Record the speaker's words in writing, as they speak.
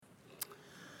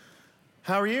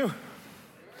How are you?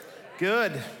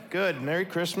 Good. Merry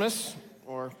Christmas,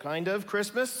 or kind of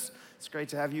Christmas. It's great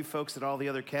to have you folks at all the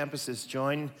other campuses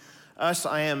join us.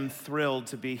 I am thrilled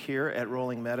to be here at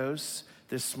Rolling Meadows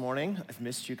this morning. I've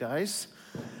missed you guys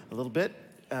a little bit.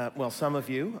 Some of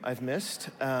you I've missed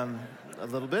a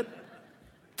little bit.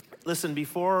 Listen,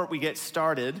 before we get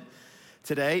started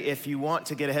today, if you want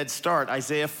to get a head start,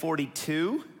 Isaiah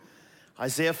 42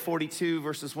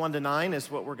 verses 1 to 9 is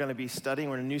what we're going to be studying.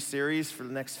 We're in a new series for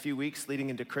the next few weeks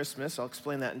leading into Christmas. I'll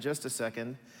explain that in just a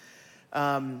second.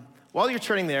 While you're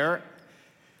turning there,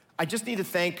 I just need to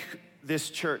thank this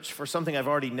church for something I've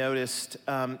already noticed.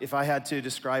 If I had to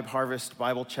describe Harvest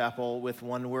Bible Chapel with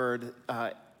one word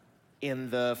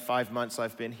in the 5 months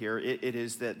I've been here, it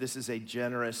is that this is a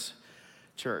generous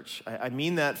church. I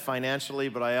mean that financially,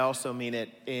 but I also mean it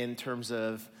in terms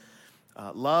of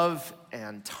love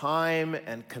and time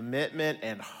and commitment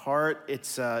and heart.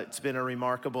 It's been a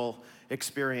remarkable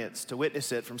experience to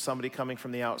witness it from somebody coming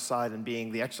from the outside and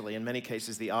being actually in many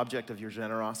cases the object of your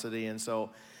generosity. And so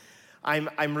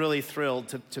I'm really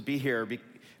thrilled to be here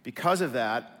because of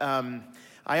that.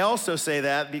 I also say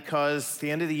that because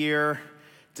the end of the year,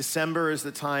 December is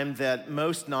the time that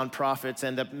most nonprofits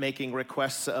end up making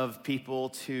requests of people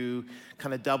to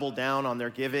kind of double down on their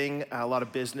giving. A lot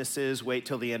of businesses wait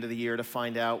till the end of the year to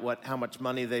find out how much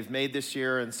money they've made this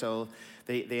year, and so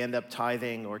they end up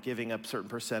tithing or giving a certain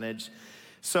percentage.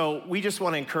 So we just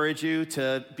want to encourage you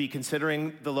to be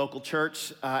considering the local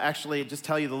church. Actually, just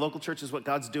tell you the local church is what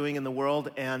God's doing in the world,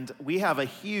 and we have a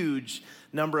huge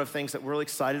number of things that we're really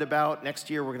excited about. Next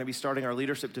year, we're going to be starting our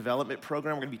leadership development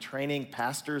program. We're going to be training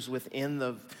pastors within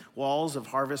the walls of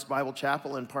Harvest Bible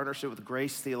Chapel in partnership with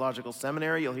Grace Theological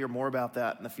Seminary. You'll hear more about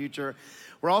that in the future.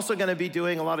 We're also going to be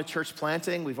doing a lot of church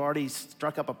planting. We've already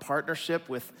struck up a partnership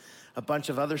with a bunch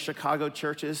of other Chicago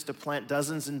churches to plant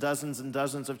dozens and dozens and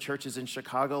dozens of churches in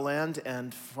Chicagoland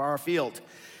and far afield.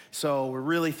 So we're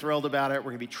really thrilled about it.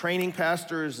 We're going to be training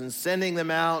pastors and sending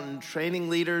them out and training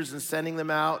leaders and sending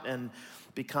them out and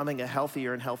becoming a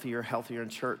healthier and healthier in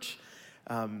church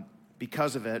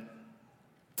because of it.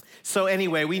 So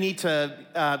anyway, we need to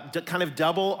kind of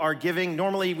double our giving.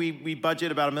 Normally, we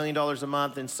budget about $1 million a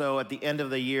month, and so at the end of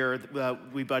the year,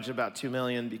 we budget about $2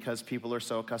 million because people are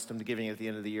so accustomed to giving at the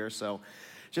end of the year. So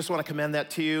just want to commend that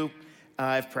to you.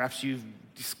 If perhaps you've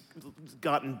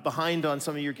gotten behind on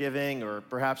some of your giving, or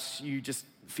perhaps you just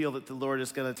feel that the Lord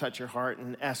is going to touch your heart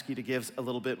and ask you to give a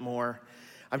little bit more.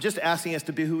 I'm just asking us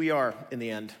to be who we are in the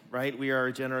end, right? We are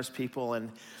a generous people, and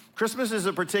Christmas is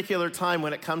a particular time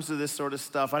when it comes to this sort of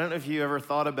stuff. I don't know if you ever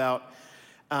thought about,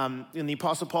 and the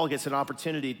Apostle Paul gets an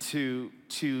opportunity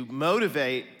to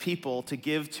motivate people to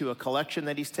give to a collection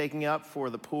that he's taking up for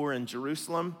the poor in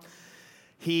Jerusalem.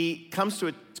 He comes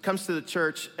to the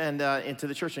church and into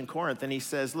the church in Corinth, and he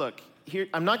says, look, here,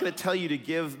 I'm not going to tell you to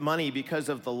give money because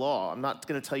of the law. I'm not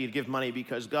going to tell you to give money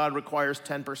because God requires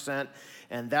 10%,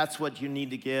 and that's what you need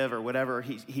to give or whatever.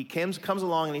 He comes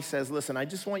along and he says, listen, I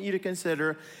just want you to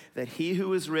consider that he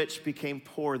who is rich became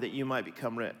poor that you might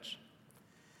become rich.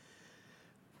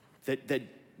 That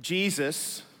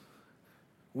Jesus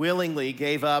willingly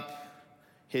gave up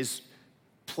his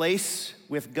place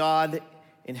with God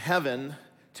in heaven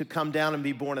to come down and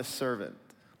be born a servant.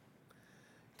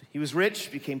 He was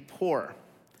rich, became poor,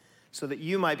 so that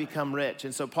you might become rich.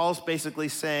 And so Paul's basically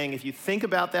saying, if you think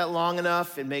about that long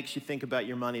enough, it makes you think about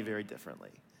your money very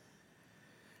differently.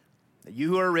 That you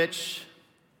who are rich,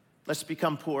 let's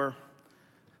become poor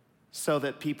so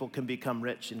that people can become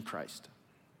rich in Christ.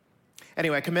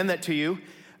 Anyway, I commend that to you.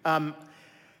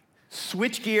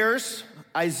 Switch gears,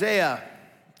 Isaiah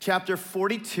chapter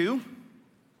 42,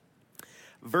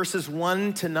 verses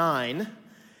 1 to 9.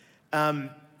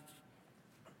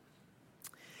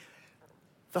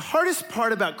 The hardest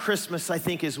part about Christmas, I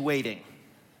think, is waiting.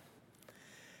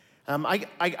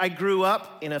 I grew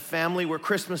up in a family where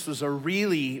Christmas was a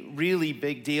really, really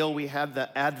big deal. We had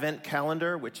the Advent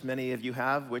calendar, which many of you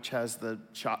have, which has the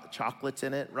chocolates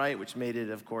in it, right? Which made it,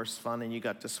 of course, fun, and you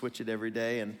got to switch it every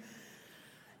day. And,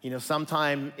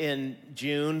 sometime in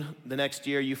June the next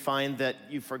year, you find that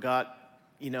you forgot,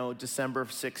 December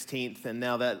 16th, and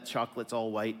now that chocolate's all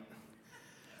white.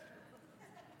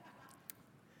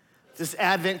 This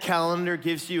Advent calendar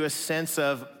gives you a sense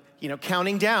of,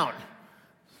 counting down.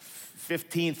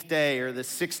 15th day or the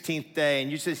 16th day,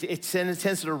 and it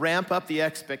tends to ramp up the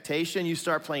expectation. You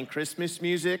start playing Christmas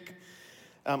music.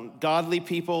 Godly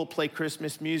people play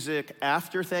Christmas music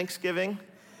after Thanksgiving.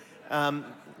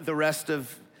 The rest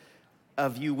of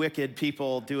you wicked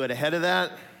people do it ahead of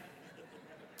that.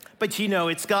 But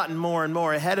it's gotten more and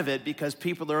more ahead of it because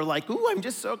people are like, ooh, I'm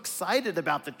just so excited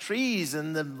about the trees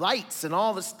and the lights and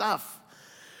all the stuff.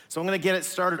 So I'm gonna get it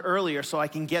started earlier so I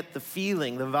can get the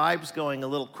feeling, the vibes going a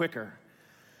little quicker.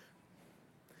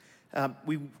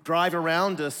 We drive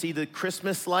around to see the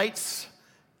Christmas lights.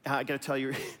 I gotta tell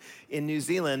you, in New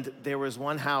Zealand, there was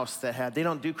one house that had, they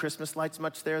don't do Christmas lights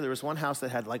much there. There was one house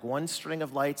that had like one string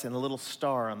of lights and a little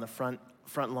star on the front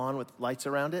lawn with lights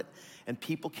around it. And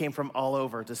people came from all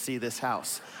over to see this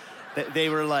house. They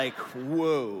were like,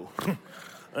 whoa,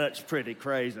 that's pretty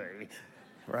crazy,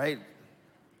 right?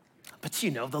 But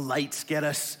you know, the lights get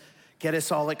us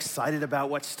all excited about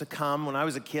what's to come. When I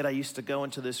was a kid, I used to go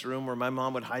into this room where my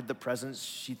mom would hide the presents.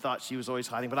 She thought she was always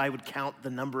hiding, but I would count the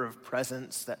number of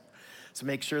presents to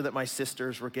make sure that my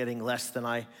sisters were getting less than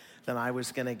I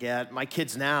was gonna get. My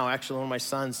kids now, actually one of my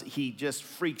sons, he just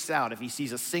freaks out if he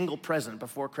sees a single present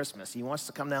before Christmas. He wants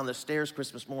to come down the stairs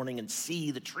Christmas morning and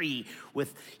see the tree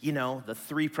with, you know, the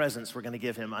 3 presents we're gonna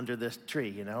give him under this tree,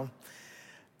 you know?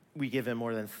 We give him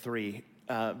more than 3,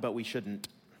 but we shouldn't.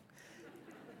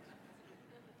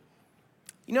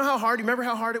 You know remember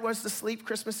how hard it was to sleep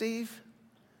Christmas Eve?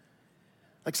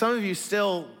 Like some of you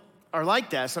still are like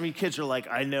that. Some of you kids are like,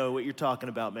 I know what you're talking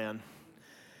about, man.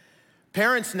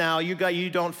 Parents now, you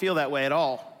don't feel that way at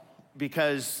all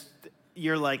because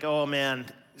you're like, oh man,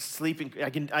 sleeping, I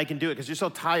can do it because you're so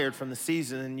tired from the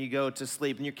season and you go to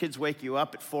sleep and your kids wake you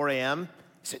up at 4 a.m.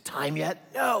 Is it time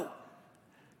yet? No,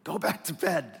 go back to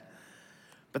bed.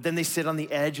 But then they sit on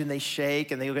the edge and they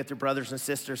shake and they go get their brothers and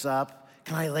sisters up.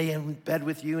 Can I lay in bed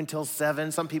with you until 7?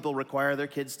 Some people require their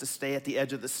kids to stay at the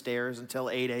edge of the stairs until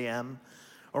 8 a.m.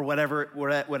 or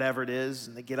whatever it is,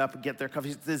 and they get up and get their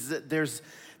coffee. There's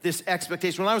this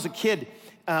expectation. When I was a kid,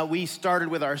 we started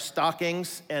with our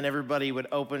stockings, and everybody would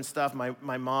open stuff.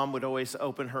 My mom would always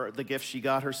open the gift she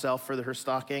got herself for her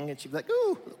stocking, and she'd be like,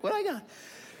 ooh, look what I got.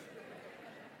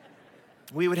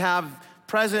 We would have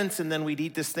presents, and then we'd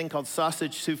eat this thing called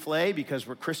sausage souffle because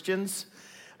we're Christians.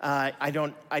 I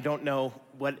don't know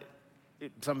what,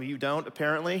 some of you don't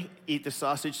apparently, eat the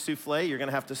sausage souffle. You're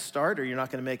gonna have to start or you're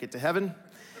not gonna make it to heaven.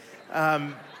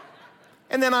 And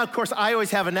then of course I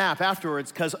always have a nap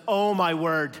afterwards because oh my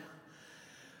word,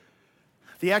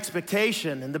 the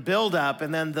expectation and the buildup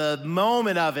and then the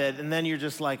moment of it and then you're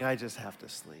just like, I just have to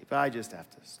sleep.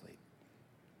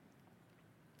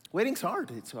 Waiting's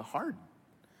hard, it's hard.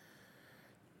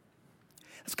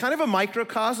 It's kind of a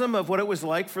microcosm of what it was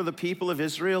like for the people of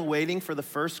Israel waiting for the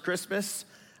first Christmas.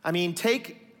 I mean,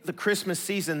 take the Christmas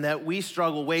season that we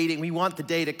struggle waiting. We want the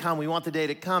day to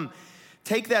come.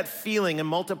 Take that feeling and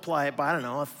multiply it by,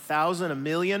 1,000, 1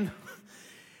 million.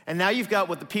 And now you've got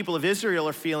what the people of Israel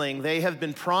are feeling. They have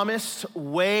been promised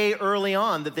way early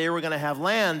on that they were gonna have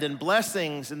land and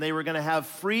blessings and they were gonna have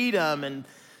freedom and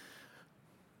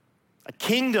a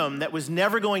kingdom that was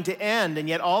never going to end, and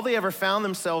yet all they ever found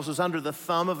themselves was under the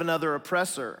thumb of another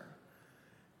oppressor.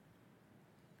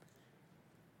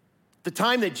 The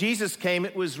time that Jesus came,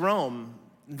 it was Rome.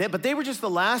 But they were just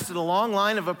the last in a long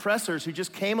line of oppressors who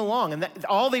just came along, and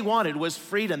all they wanted was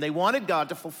freedom. They wanted God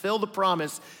to fulfill the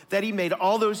promise that he made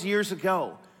all those years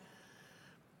ago.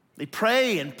 They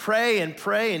pray and pray and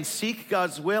pray and seek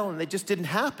God's will, and it just didn't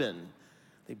happen.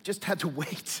 They just had to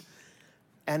wait.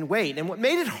 And wait. And what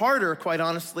made it harder, quite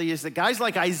honestly, is that guys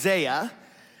like Isaiah,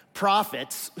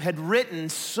 prophets, had written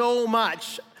so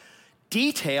much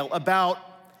detail about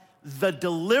the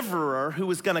deliverer who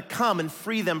was gonna come and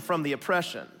free them from the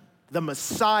oppression. The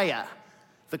Messiah,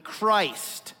 the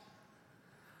Christ,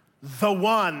 the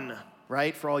one,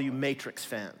 right? For all you Matrix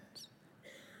fans.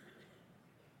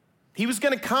 He was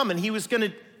gonna come and he was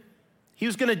gonna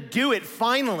do it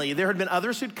finally. There had been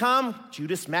others who'd come,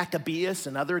 Judas Maccabeus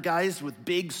and other guys with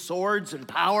big swords and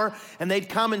power, and they'd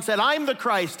come and said, I'm the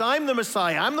Christ, I'm the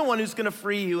Messiah, I'm the one who's gonna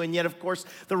free you, and yet, of course,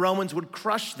 the Romans would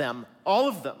crush them, all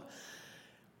of them.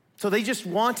 So they just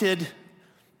wanted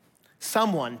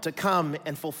someone to come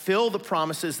and fulfill the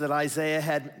promises that Isaiah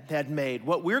had made.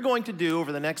 What we're going to do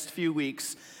over the next few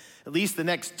weeks, at least the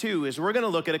next 2, is we're gonna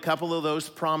look at a couple of those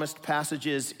promised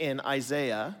passages in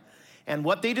Isaiah, and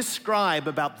what they describe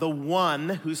about the one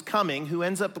who's coming, who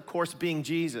ends up, of course, being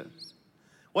Jesus.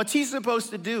 What's he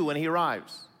supposed to do when he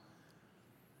arrives?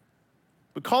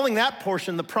 We're calling that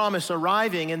portion the promise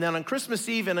arriving, and then on Christmas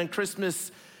Eve and on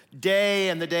Christmas Day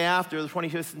and the day after, the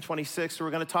 25th and 26th,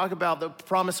 we're gonna talk about the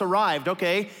promise arrived.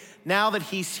 Okay, now that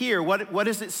he's here, what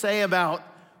does it say about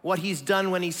what he's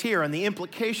done when he's here and the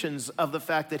implications of the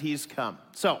fact that he's come?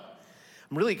 So,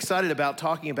 I'm really excited about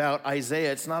talking about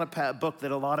Isaiah. It's not a book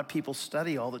that a lot of people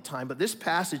study all the time, but this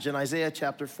passage in Isaiah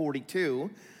chapter 42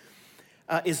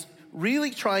 is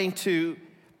really trying to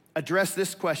address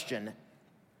this question.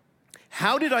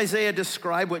 How did Isaiah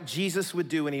describe what Jesus would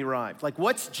do when he arrived? Like,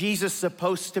 what's Jesus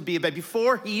supposed to be about?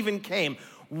 Before he even came,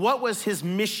 What was his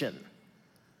mission?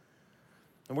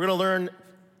 And we're going to learn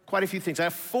quite a few things. I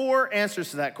have 4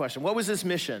 answers to that question. What was his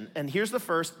mission? And here's the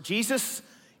first. Jesus,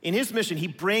 in his mission, he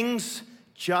brings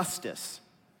justice.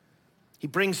 He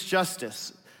brings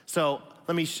justice. So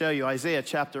let me show you Isaiah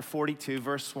chapter 42,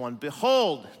 verse 1.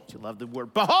 Behold, do you love the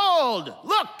word? Behold,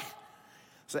 look.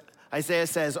 So Isaiah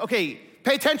says, okay,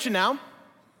 pay attention now.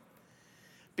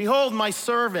 Behold, my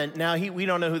servant. Now, we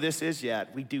don't know who this is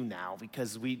yet. We do now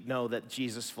because we know that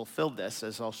Jesus fulfilled this,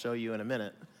 as I'll show you in a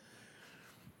minute.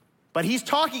 But he's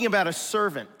talking about a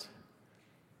servant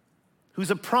who's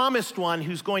a promised one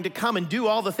who's going to come and do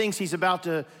all the things he's about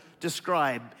to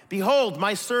describe. Behold,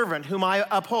 my servant whom I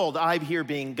uphold, I here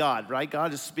being God, right?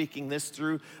 God is speaking this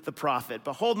through the prophet.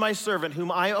 Behold, my servant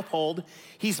whom I uphold,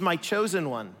 he's my chosen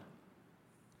one,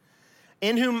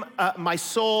 in whom my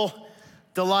soul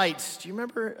delights. Do you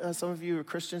remember, some of you are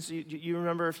Christians, you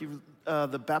remember if you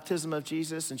the baptism of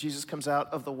Jesus, and Jesus comes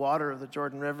out of the water of the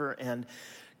Jordan River, and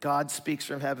God speaks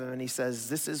from heaven and he says,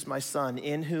 this is my son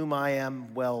in whom I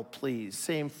am well pleased.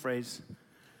 Same phrase.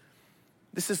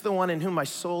 This is the one in whom my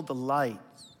soul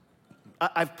delights.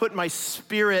 I've put my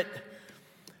spirit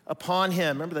upon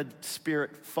him. Remember, the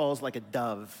spirit falls like a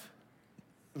dove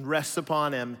and rests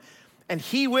upon him. And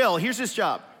he will, here's his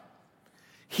job.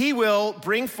 He will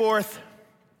bring forth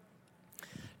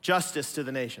justice to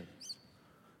the nations.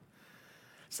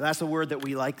 So that's a word that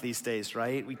we like these days,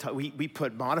 right? We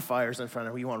put modifiers in front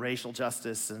of it. We want racial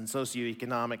justice and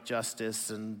socioeconomic justice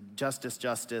and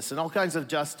justice and all kinds of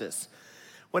justice.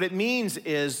 What it means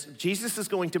is Jesus is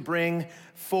going to bring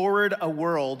forward a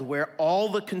world where all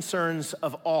the concerns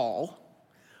of all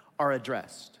are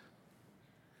addressed.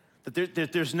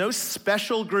 That there's no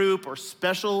special group or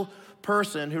special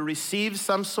person who receives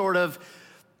some sort of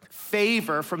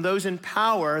favor from those in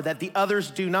power that the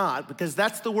others do not, because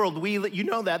that's the world you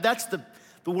know that's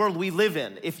the world we live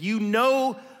in. If you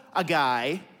know a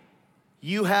guy,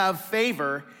 you have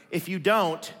favor. If you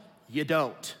don't, you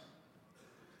don't.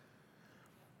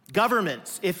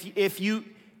 Governments, if you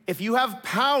have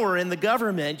power in the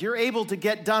government, you're able to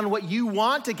get done what you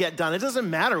want to get done. It doesn't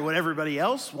matter what everybody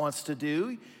else wants to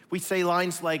do. We say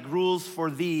lines like rules for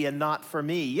thee and not for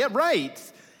me. Yeah, right.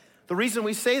 The reason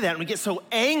we say that, and we get so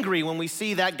angry when we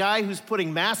see that guy who's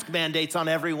putting mask mandates on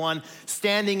everyone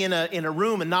standing in a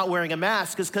room and not wearing a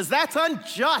mask, is because that's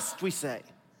unjust, we say.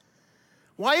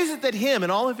 Why is it that him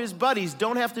and all of his buddies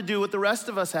don't have to do what the rest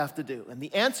of us have to do? And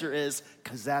the answer is,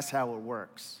 because that's how it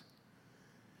works.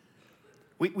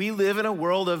 We live in a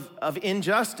world of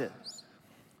injustice.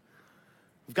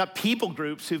 We've got people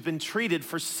groups who've been treated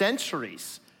for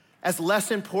centuries as less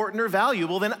important or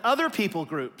valuable than other people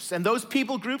groups. And those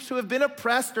people groups who have been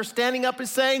oppressed are standing up and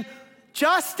saying,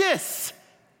 justice.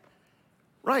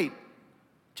 Right,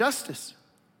 justice.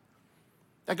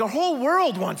 Like the whole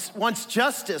world wants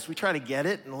justice. We try to get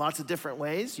it in lots of different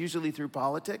ways, usually through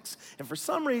politics. And for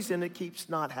some reason, it keeps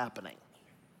not happening.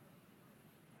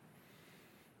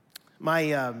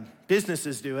 My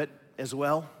businesses do it as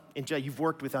well. You've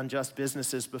worked with unjust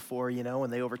businesses before, you know, when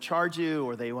they overcharge you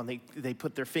or when they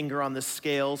put their finger on the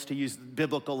scales, to use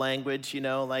biblical language, you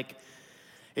know, like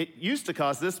it used to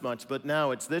cost this much, but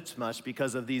now it's this much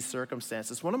because of these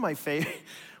circumstances. One of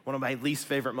my least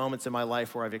favorite moments in my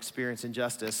life where I've experienced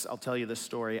injustice, I'll tell you this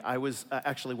story. I was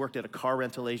actually worked at a car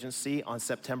rental agency on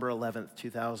September 11th,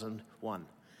 2001.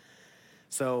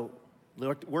 So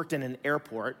worked in an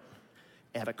airport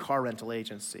at a car rental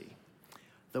agency.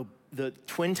 The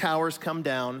Twin Towers come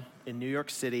down in New York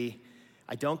City.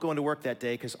 I don't go into work that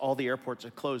day because all the airports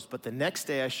are closed. But the next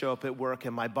day I show up at work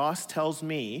and my boss tells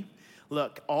me,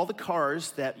 look, all the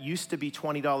cars that used to be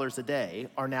 $20 a day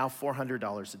are now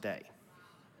 $400 a day.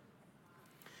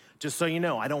 Just so you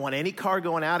know, I don't want any car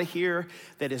going out of here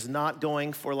that is not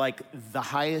going for like the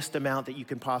highest amount that you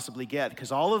can possibly get,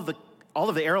 because all of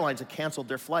the airlines have canceled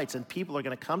their flights, and people are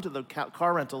going to come to the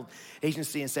car rental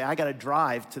agency and say, I got to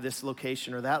drive to this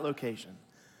location or that location.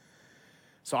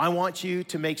 So I want you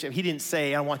to make sure. He didn't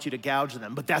say, I want you to gouge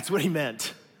them, but that's what he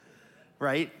meant,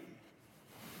 right?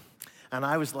 And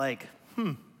I was like,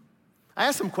 I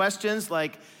asked some questions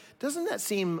like, doesn't that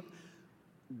seem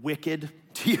wicked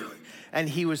to you? And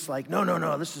he was like,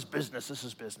 no, this is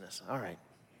business. All right.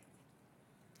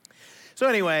 So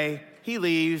anyway, he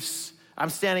leaves. I'm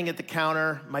standing at the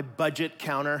counter, my budget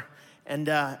counter, and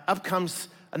up comes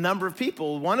a number of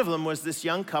people. One of them was this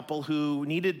young couple who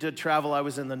needed to travel. I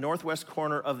was in the northwest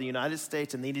corner of the United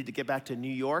States and they needed to get back to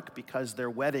New York because their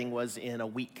wedding was in a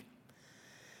week.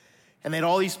 And they had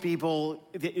all these people,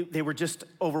 they were just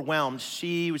overwhelmed.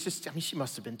 She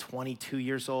must have been 22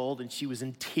 years old, and she was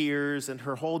in tears, and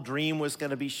her whole dream was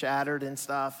gonna be shattered and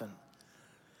stuff. And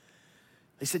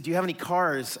They said, do you have any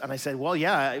cars? And I said, well,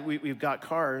 yeah, we've got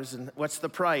cars. And what's the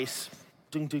price?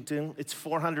 Ding, ding, ding. It's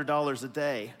 $400 a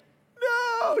day.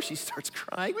 No, she starts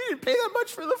crying. We didn't pay that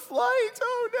much for the flight.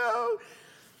 Oh, no.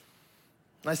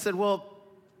 And I said, well,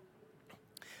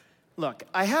 look,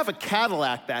 I have a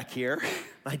Cadillac back here.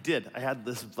 I did. I had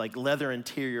this like leather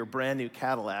interior, brand new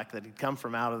Cadillac that had come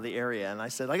from out of the area. And I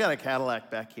said, I got a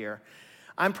Cadillac back here.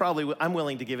 I'm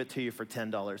willing to give it to you for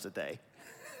 $10 a day.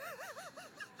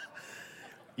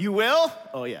 You will?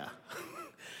 Oh, yeah.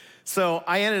 So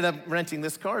I ended up renting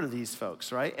this car to these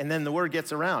folks, right? And then the word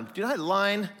gets around. Dude, I had a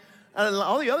line.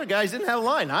 All the other guys didn't have a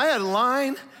line. I had a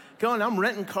line going, I'm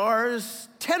renting cars.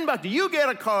 $10, you get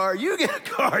a car, you get a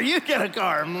car, you get a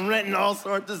car. I'm renting all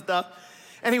sorts of stuff.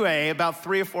 Anyway, about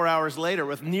 3 or 4 hours later,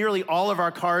 with nearly all of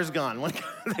our cars gone,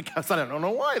 I don't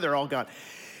know why they're all gone.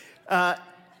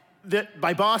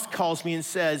 My boss calls me and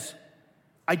says,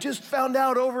 I just found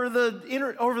out over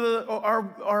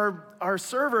our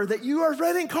server that you are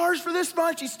renting cars for this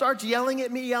much. He starts yelling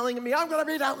at me. I'm gonna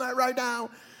be down there right now.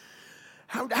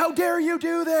 How dare you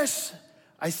do this?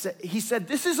 He said,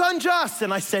 this is unjust.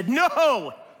 And I said,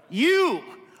 no, you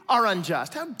are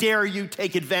unjust. How dare you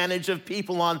take advantage of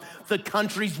people on the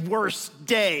country's worst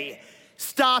day?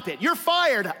 Stop it, you're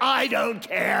fired. I don't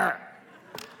care.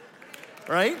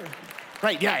 Right?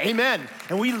 Right, yeah, amen.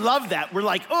 And we love that. We're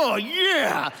like, oh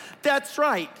yeah, that's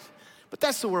right. But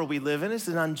that's the world we live in. It's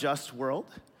an unjust world.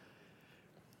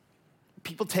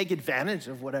 People take advantage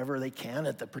of whatever they can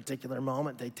at the particular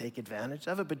moment. They take advantage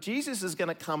of it. But Jesus is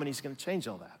gonna come and he's gonna change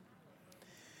all that.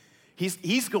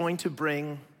 He's going to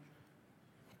bring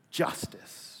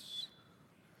justice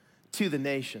to the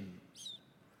nations.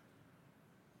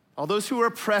 All those who are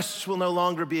oppressed will no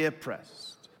longer be oppressed.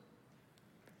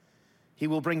 He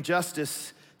will bring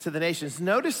justice to the nations.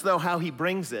 Notice, though, how he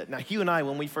brings it. Now, you and I,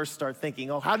 when we first start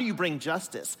thinking, oh, how do you bring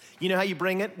justice? You know how you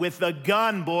bring it? With a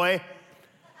gun, boy.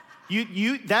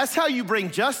 That's how you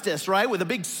bring justice, right? With a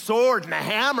big sword and a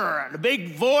hammer and a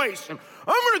big voice. And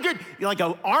I'm gonna get, you're like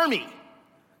an army.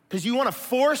 Because you want to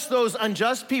force those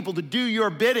unjust people to do your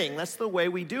bidding. That's the way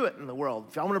we do it in the world.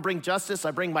 If I want to bring justice,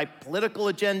 I bring my political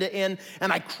agenda in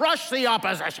and I crush the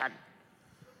opposition.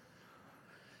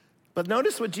 But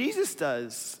notice what Jesus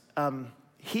does.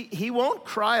 He won't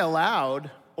cry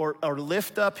aloud or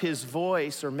lift up his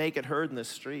voice or make it heard in the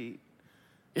street.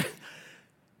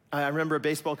 I remember a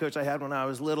baseball coach I had when I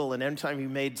was little, and every time he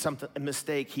made a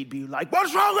mistake, he'd be like,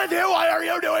 what's wrong with you? Why are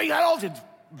you doing that? All his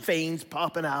veins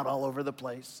popping out all over the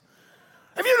place.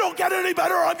 If you don't get any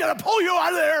better, I'm gonna pull you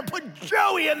out of there and put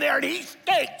Joey in there and he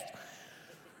stinks.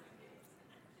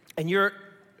 And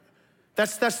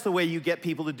that's the way you get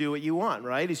people to do what you want,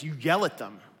 right? Is you yell at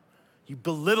them, you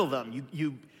belittle them,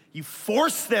 you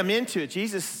force them into it.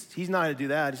 Jesus, he's not gonna do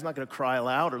that. He's not gonna cry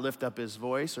aloud or lift up his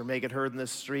voice or make it heard in the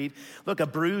street. Look, a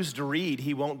bruised reed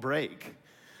he won't break.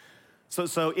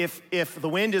 So if the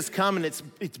wind has come and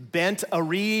it's bent a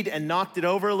reed and knocked it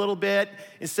over a little bit,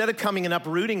 instead of coming and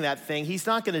uprooting that thing, he's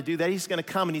not gonna do that. He's gonna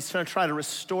come and he's gonna try to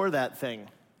restore that thing.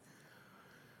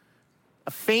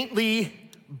 A faintly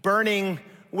burning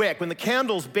wick. When the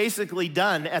candle's basically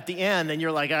done at the end and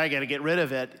you're like, I gotta get rid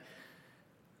of it,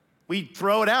 we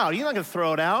throw it out. He's not gonna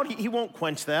throw it out. He won't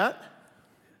quench that.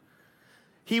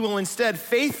 He will instead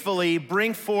faithfully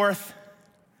bring forth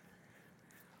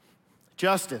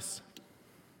justice.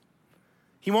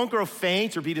 He won't grow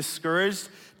faint or be discouraged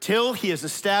till he has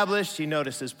established, you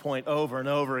notice his point over and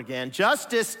over again,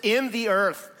 justice in the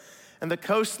earth and the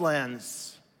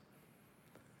coastlands.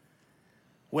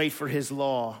 Wait for his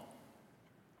law.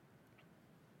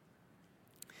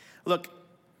 Look,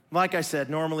 like I said,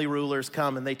 normally rulers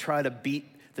come and they try to beat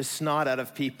the snot out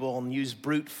of people and use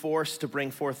brute force to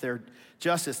bring forth their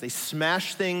justice. They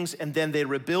smash things and then they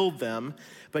rebuild them,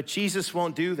 but Jesus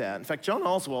won't do that. In fact, John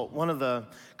Oswalt, one of the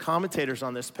commentators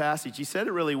on this passage, he said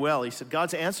it really well. He said,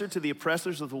 God's answer to the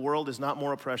oppressors of the world is not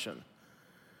more oppression,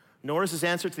 nor is his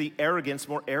answer to the arrogance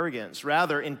more arrogance.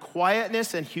 Rather, in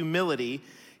quietness and humility,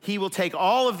 he will take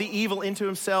all of the evil into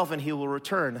himself and he will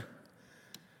return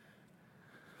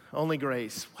only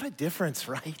grace. What a difference,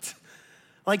 right?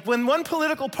 Like when one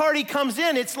political party comes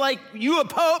in, it's like you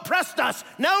oppressed us.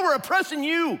 Now we're oppressing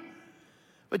you.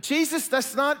 But Jesus,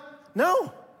 that's not,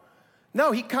 no.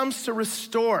 No, he comes to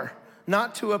restore,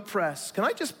 not to oppress. Can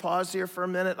I just pause here for a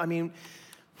minute? I mean,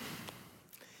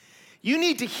 you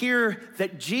need to hear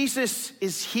that Jesus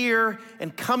is here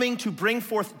and coming to bring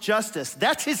forth justice.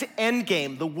 That's his end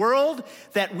game. The world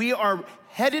that we are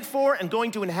headed for and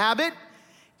going to inhabit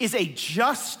is a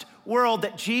just world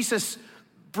that Jesus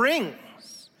brings.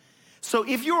 So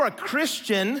if you're a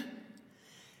Christian,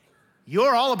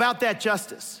 you're all about that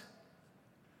justice.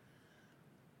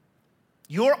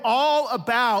 You're all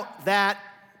about that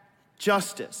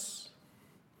justice.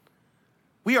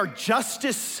 We are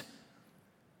justice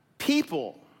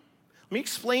people. Let me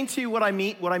explain to you what I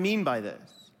mean by this.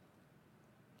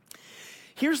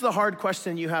 Here's the hard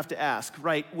question you have to ask,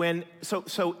 right?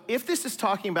 So if this is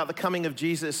talking about the coming of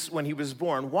Jesus when he was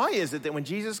born, why is it that when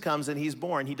Jesus comes and he's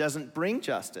born, he doesn't bring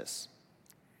justice?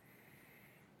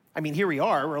 I mean, here we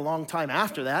are, we're a long time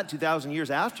after that, 2,000 years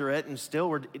after it, and still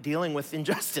we're dealing with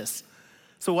injustice.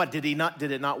 So what, did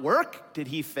it not work? Did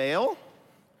he fail?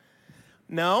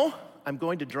 No, I'm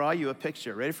going to draw you a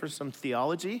picture. Ready for some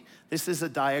theology? This is a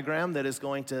diagram that is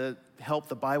going to help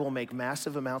the Bible make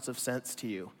massive amounts of sense to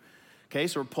you. Okay,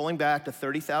 so we're pulling back to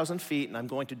 30,000 feet, and I'm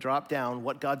going to drop down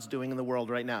what God's doing in the world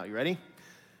right now. You ready?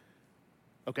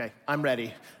 Okay, I'm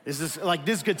ready. This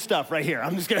is good stuff right here.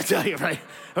 I'm just gonna tell you, right?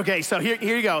 Okay, so here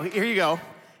you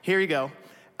go.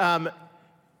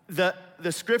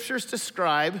 The scriptures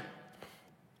describe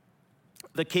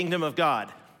the kingdom of God.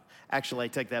 Actually, I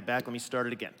take that back. Let me start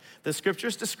it again. The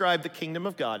scriptures describe the kingdom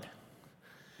of God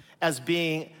as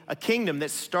being a kingdom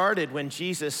that started when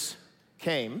Jesus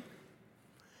came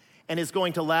and is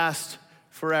going to last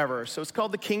forever. So it's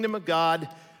called the kingdom of God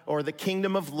or the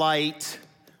kingdom of light.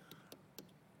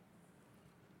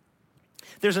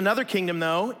 There's another kingdom,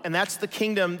 though, and that's the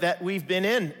kingdom that we've been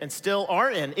in and still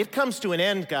are in. It comes to an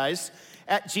end, guys,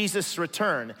 at Jesus'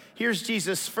 return. Here's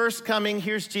Jesus' first coming.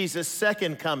 Here's Jesus'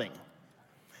 second coming.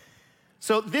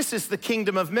 So this is the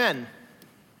kingdom of men,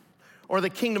 or the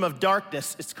kingdom of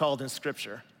darkness, it's called in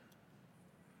Scripture.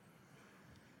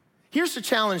 Here's the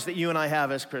challenge that you and I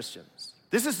have as Christians.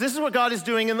 This is what God is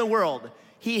doing in the world.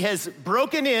 He has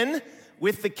broken in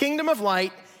with the kingdom of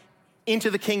light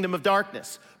into the kingdom of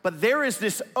darkness. But there is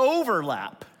this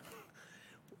overlap,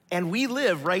 and we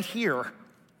live right here,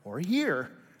 or here,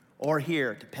 or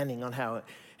here, depending on how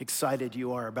excited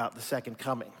you are about the second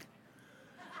coming.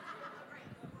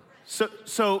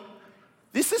 So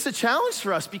this is a challenge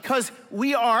for us because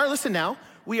we are, listen now,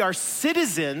 we are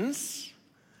citizens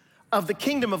of the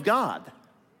kingdom of God.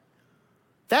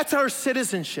 That's our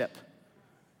citizenship.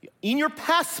 In your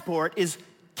passport is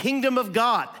kingdom of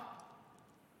God.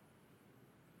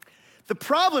 The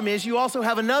problem is you also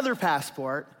have another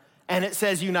passport and it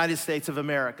says United States of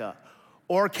America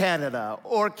or Canada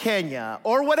or Kenya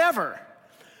or whatever.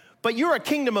 But you're a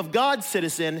kingdom of God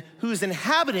citizen who's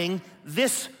inhabiting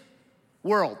this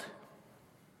world.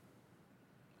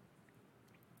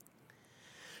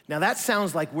 Now that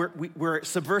sounds like we're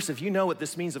subversive. You know what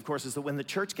this means, of course, is that when the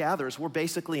church gathers, we're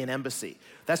basically an embassy.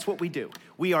 That's what we do.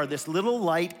 We are this little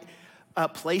light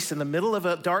place in the middle of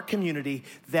a dark community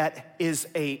that is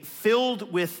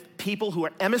filled with people who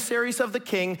are emissaries of the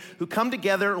king, who come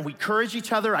together and we encourage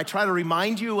each other. I try to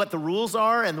remind you what the rules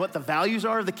are and what the values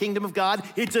are of the kingdom of God.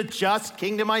 It's a just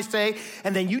kingdom, I say.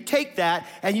 And then you take that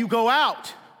and you go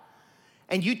out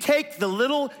and you take the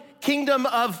little kingdom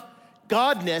of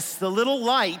Godness, the little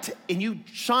light, and you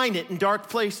shine it in dark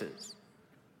places.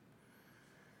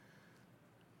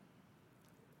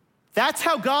 That's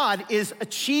how God is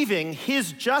achieving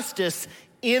his justice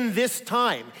in this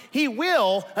time. He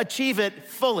will achieve it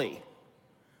fully.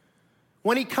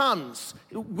 When he comes,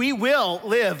 we will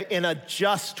live in a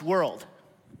just world.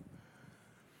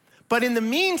 But in the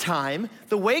meantime,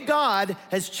 the way God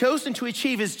has chosen to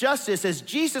achieve his justice, as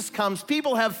Jesus comes,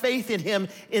 people have faith in him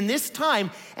in this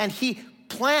time, and he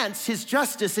plants his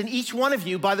justice in each one of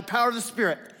you by the power of the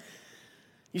Spirit.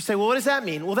 You say, well, what does that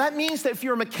mean? Well, that means that if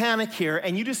you're a mechanic here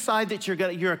and you decide that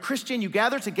you're a Christian, you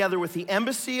gather together with the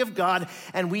embassy of God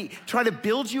and we try to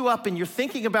build you up and you're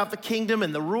thinking about the kingdom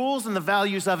and the rules and the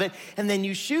values of it, and then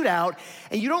you shoot out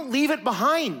and you don't leave it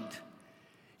behind.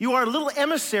 You are a little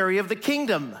emissary of the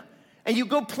kingdom. And you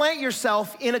go plant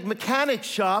yourself in a mechanic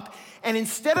shop, and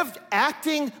instead of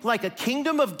acting like a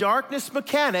kingdom of darkness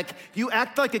mechanic, you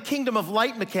act like a kingdom of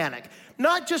light mechanic.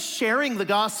 Not just sharing the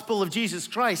gospel of Jesus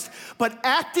Christ, but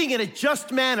acting in a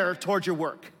just manner towards your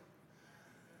work.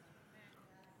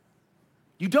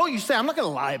 You say, I'm not gonna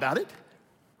lie about it.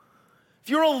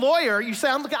 If you're a lawyer, you say,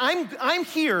 I'm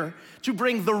here to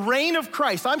bring the reign of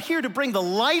Christ. I'm here to bring the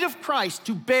light of Christ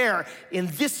to bear in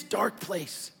this dark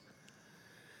place.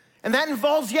 And that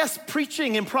involves, yes,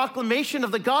 preaching and proclamation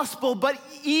of the gospel, but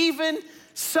even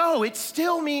so, it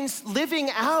still means living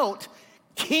out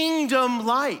kingdom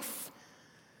life.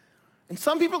 And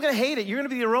some people are gonna hate it. You're gonna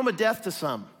be the aroma of death to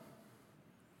some.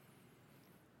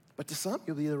 But to some,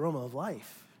 you'll be the aroma of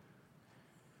life.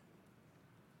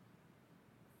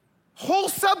 Whole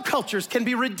subcultures can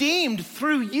be redeemed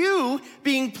through you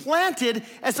being planted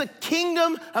as a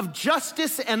kingdom of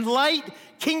justice and light,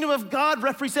 kingdom of God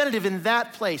representative in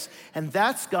that place. And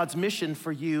that's God's mission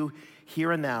for you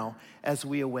here and now as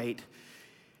we await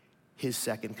his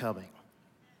second coming.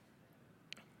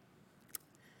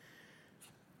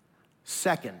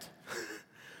 Second,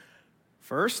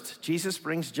 first, Jesus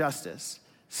brings justice.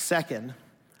 Second,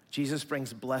 Jesus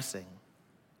brings blessing.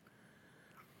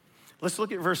 Let's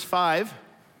look at verse 5.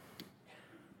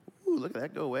 Ooh, look at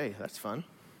that go away. That's fun.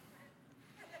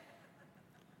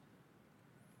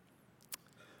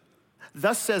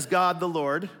 Thus says God the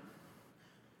Lord,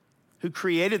 who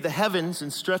created the heavens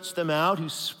and stretched them out, who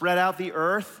spread out the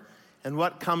earth and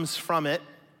what comes from it,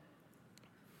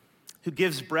 who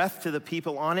gives breath to the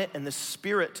people on it and the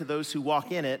spirit to those who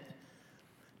walk in it.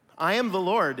 I am the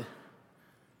Lord.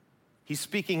 He's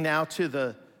speaking now to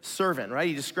the servant, right?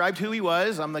 He described who he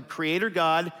was. I'm the creator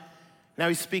God. Now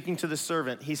he's speaking to the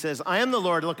servant. He says, I am the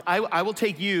Lord. Look, I will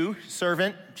take you,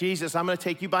 servant, Jesus, I'm going to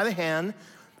take you by the hand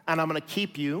and I'm going to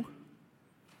keep you.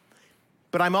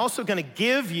 But I'm also going to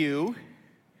give you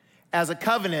as a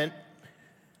covenant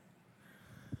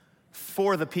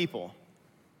for the people.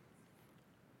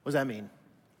 What does that mean?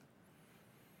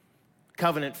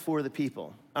 Covenant for the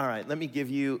people. All right, let me give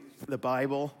you the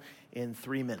Bible in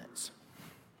 3 minutes.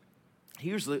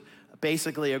 Here's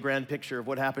basically a grand picture of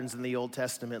what happens in the Old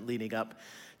Testament leading up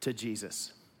to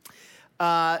Jesus.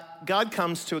 God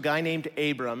comes to a guy named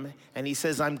Abram, and he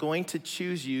says, I'm going to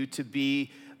choose you to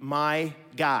be my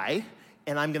guy,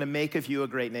 and I'm going to make of you a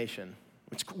great nation.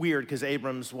 It's weird because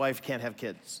Abram's wife can't have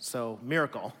kids, so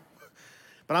miracle.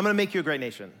 But I'm going to make you a great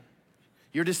nation.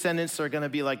 Your descendants are going to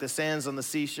be like the sands on the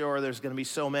seashore. There's going to be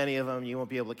so many of them, you won't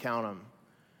be able to count them.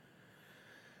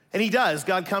 And he does.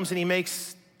 God comes and he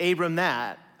makes Abram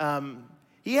that.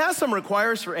 He has some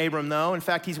requires for Abram, though. In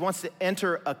fact, he wants to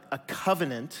enter a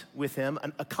covenant with him,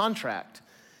 a contract.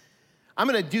 I'm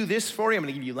going to do this for you. I'm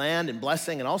going to give you land and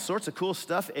blessing and all sorts of cool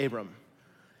stuff, Abram.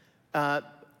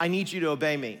 I need you to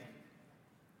obey me.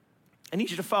 I need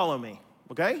you to follow me,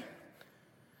 okay?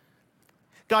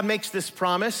 God makes this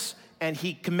promise, and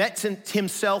he commits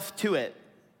himself to it.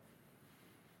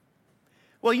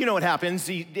 Well, you know what happens.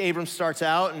 Abram starts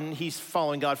out, and he's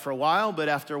following God for a while, but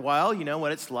after a while, you know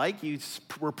what it's like.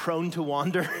 We're prone to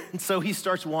wander, and so he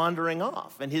starts wandering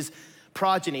off, and his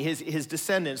progeny, his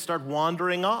descendants start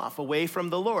wandering off away from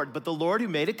the Lord. But the Lord, who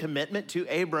made a commitment to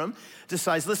Abram,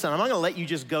 decides, listen, I'm not going to let you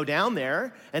just go down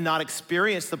there and not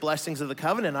experience the blessings of the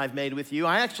covenant I've made with you.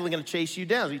 I'm actually going to chase you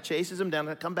down. So he chases him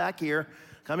down. Come back here.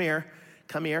 Come here.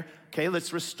 Come here. Okay,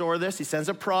 let's restore this. He sends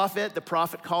a prophet. The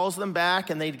prophet calls them back,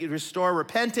 and they restore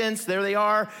repentance. There they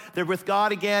are. They're with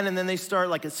God again, and then they start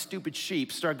like a stupid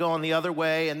sheep, start going the other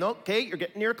way. And okay, you're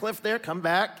getting near a cliff there. Come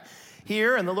back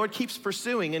here. And the Lord keeps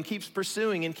pursuing and keeps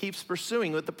pursuing and keeps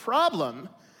pursuing. But the problem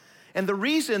and the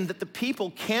reason that the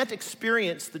people can't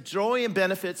experience the joy and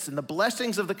benefits and the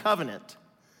blessings of the covenant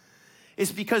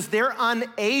is because they're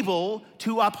unable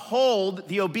to uphold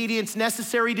the obedience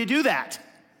necessary to do that.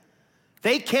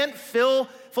 They can't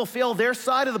fulfill their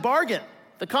side of the bargain,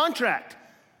 the contract.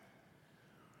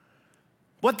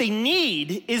 What they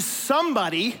need is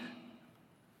somebody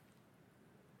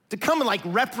to come and like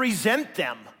represent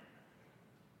them.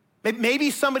 Maybe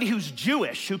somebody who's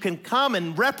Jewish who can come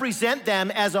and represent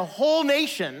them as a whole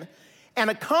nation and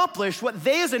accomplish what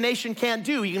they as a nation can't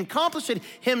do. He can accomplish it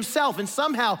himself, and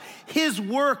somehow his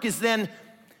work is then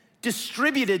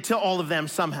distributed to all of them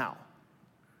somehow.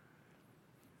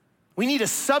 We need a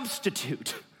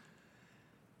substitute.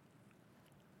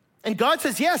 And God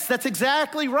says, yes, that's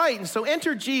exactly right. And so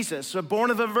enter Jesus, born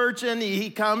of a virgin. He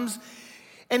comes,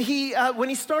 and when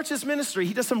he starts his ministry,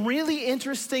 he does some really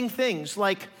interesting things.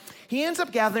 Like, he ends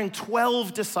up gathering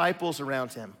 12 disciples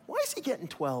around him. Why is he getting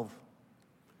 12?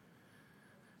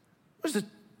 Where's the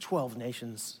 12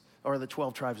 nations, or the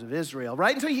 12 tribes of Israel,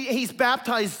 right? And so he's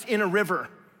baptized in a river,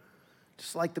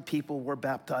 just like the people were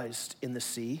baptized in the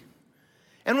sea.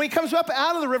 And when he comes up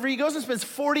out of the river, he goes and spends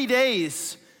 40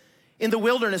 days in the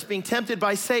wilderness being tempted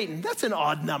by Satan. That's an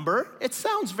odd number. It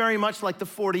sounds very much like the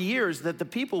 40 years that the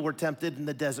people were tempted in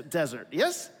the desert,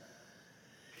 yes?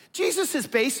 Jesus is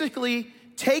basically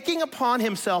taking upon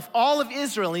himself all of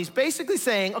Israel, and he's basically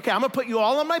saying, okay, I'm gonna put you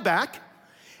all on my back,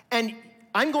 and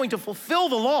I'm going to fulfill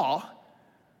the law,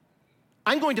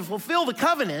 I'm going to fulfill the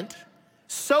covenant,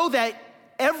 so that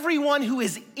everyone who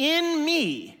is in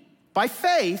me, by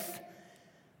faith,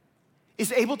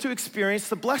 is able to experience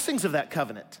the blessings of that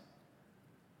covenant.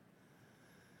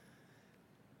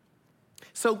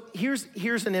 So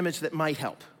here's an image that might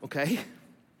help, okay?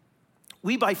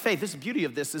 We, by faith, this is the beauty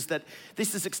of this, is that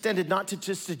this is extended not to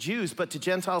just to Jews, but to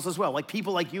Gentiles as well, like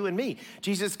people like you and me.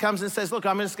 Jesus comes and says, look,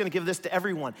 I'm just gonna give this to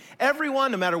everyone.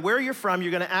 Everyone, no matter where you're from,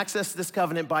 you're gonna access this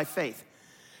covenant by faith.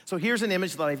 So here's an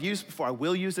image that I've used before. I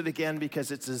will use it again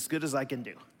because it's as good as I can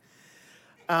do.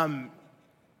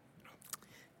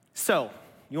 So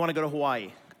you want to go to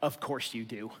Hawaii? Of course you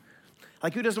do.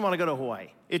 Like, who doesn't want to go to Hawaii?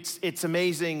 It's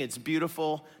amazing, it's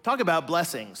beautiful. Talk about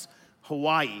blessings.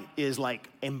 Hawaii is like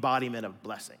embodiment of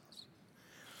blessings.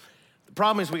 The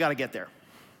problem is we got to get there.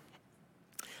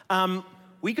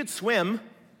 We could swim.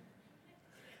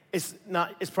 It's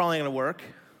probably not gonna work,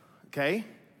 okay?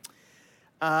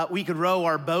 We could row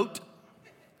our boat,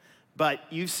 but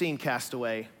you've seen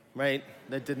Castaway, right?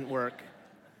 That didn't work.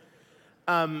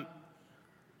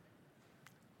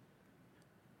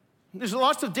 There's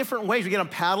lots of different ways. We get on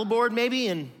paddleboard maybe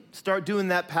and start doing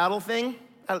that paddle thing.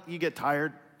 You get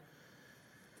tired.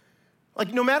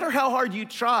 Like, no matter how hard you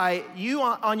try, you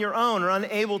on your own are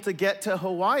unable to get to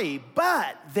Hawaii.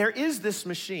 But there is this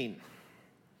machine.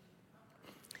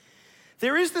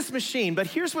 There is this machine, but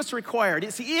here's what's required.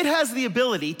 It has the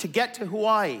ability to get to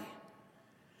Hawaii.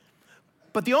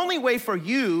 But the only way for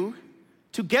you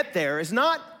to get there is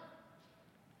not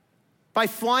by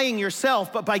flying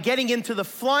yourself, but by getting into the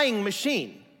flying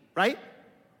machine, right?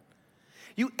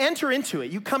 You enter into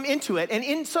it, you come into it, and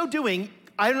in so doing,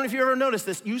 I don't know if you ever noticed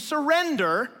this, you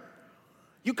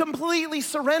completely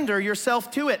surrender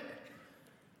yourself to it.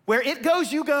 Where it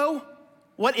goes, you go.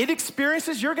 What it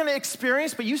experiences, you're gonna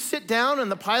experience, but you sit down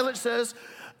and the pilot says,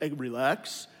 hey,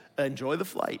 relax, enjoy the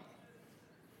flight.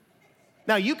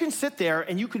 Now you can sit there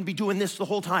and you can be doing this the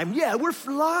whole time. Yeah, we're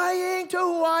flying to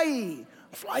Hawaii.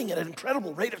 Flying at an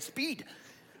incredible rate of speed,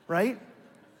 right?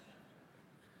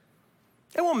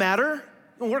 It won't matter.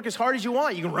 You can work as hard as you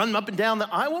want. You can run up and down it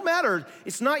won't matter.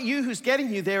 It's not you who's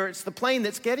getting you there. It's the plane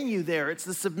that's getting you there. It's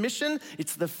the submission.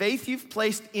 It's the faith you've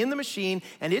placed in the machine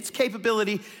and its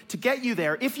capability to get you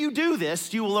there. If you do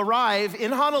this, you will arrive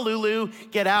in Honolulu,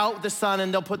 get out the sun,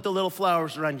 and they'll put the little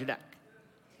flowers around your neck.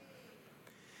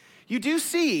 You do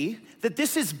see that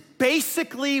this is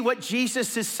basically what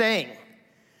Jesus is saying.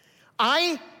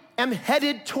 I am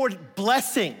headed toward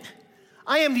blessing.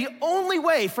 I am the only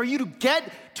way for you to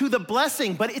get to the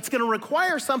blessing, but it's gonna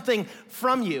require something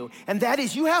from you. And that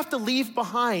is, you have to leave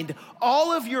behind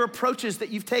all of your approaches that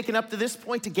you've taken up to this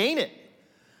point to gain it.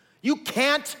 You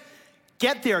can't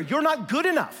get there. You're not good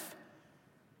enough.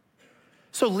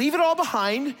 So leave it all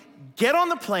behind, get on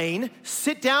the plane,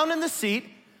 sit down in the seat,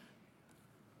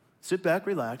 sit back,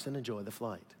 relax, and enjoy the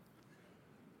flight.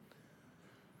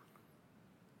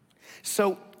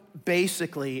 So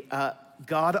basically,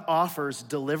 God offers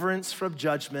deliverance from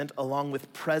judgment along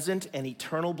with present and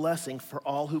eternal blessing for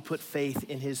all who put faith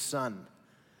in his Son.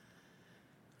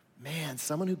 Man,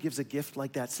 someone who gives a gift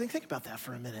like that, think about that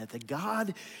for a minute, that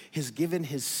God has given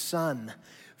his Son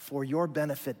for your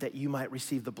benefit that you might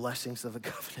receive the blessings of the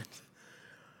covenant,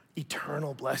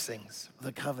 eternal blessings of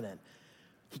the covenant.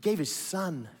 He gave his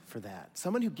Son for that.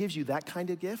 Someone who gives you that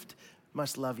kind of gift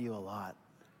must love you a lot.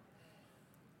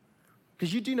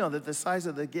 Because you do know that the size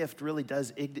of the gift really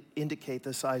does indicate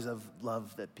the size of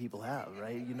love that people have,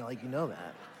 right? You know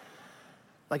that.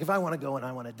 Like if I want to go and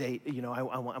I want to date, I'm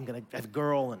going to have a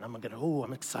girl and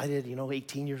I'm excited,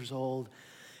 18 years old,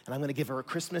 and I'm going to give her a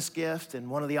Christmas gift, and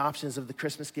one of the options of the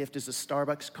Christmas gift is a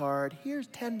Starbucks card. Here's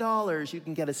 $10, you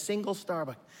can get a single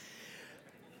Starbucks.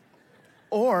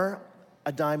 Or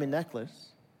a diamond necklace.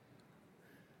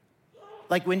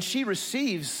 Like when she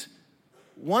receives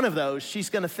one of those, she's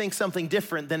gonna think something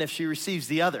different than if she receives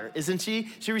the other, isn't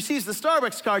she? She receives the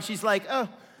Starbucks card, she's like, oh,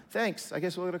 thanks, I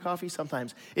guess we'll get a coffee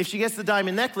sometimes. If she gets the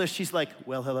diamond necklace, she's like,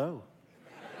 well, hello.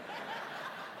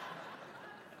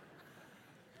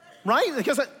 Right?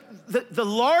 Because the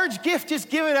large gift is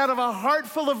given out of a heart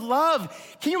full of love.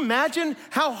 Can you imagine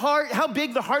how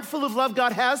big the heart full of love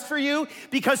God has for you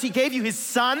because he gave you his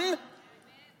Son?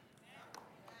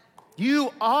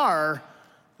 You are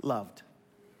loved.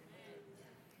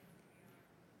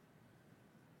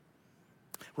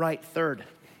 Right, third,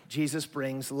 Jesus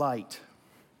brings light.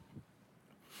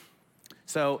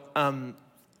 So I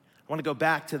want to go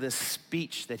back to this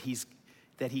speech that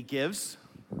he gives.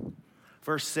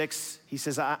 Verse 6, he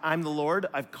says, I'm the Lord,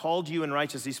 I've called you in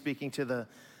righteousness. He's speaking to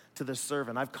the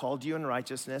servant. I've called you in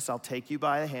righteousness. I'll take you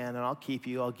by the hand and I'll keep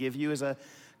you. I'll give you as a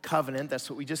covenant. That's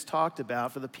what we just talked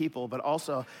about for the people, but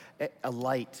also a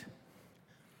light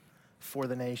for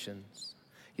the nations.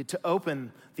 To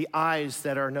open the eyes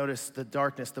that are, notice the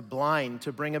darkness, the blind,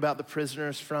 to bring about the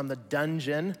prisoners from the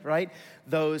dungeon, right?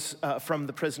 Those from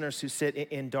the prisoners who sit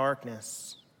in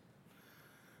darkness.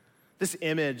 This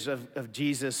image of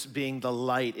Jesus being the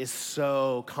light is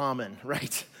so common,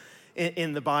 right?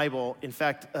 In the Bible. In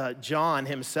fact, John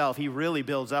himself, he really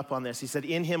builds up on this. He said,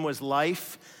 in him was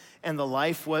life, and the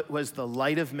life was the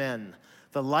light of men.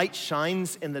 The light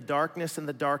shines in the darkness, and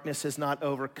the darkness has not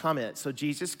overcome it. So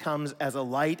Jesus comes as a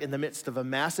light in the midst of a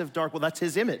massive dark, well, that's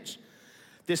his image.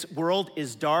 This world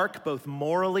is dark, both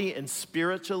morally and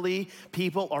spiritually.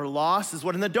 People are lost. Is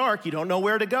what in the dark, you don't know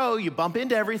where to go. You bump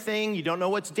into everything. You don't know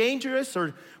what's dangerous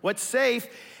or what's safe.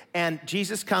 And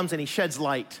Jesus comes and he sheds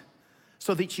light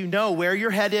so that you know where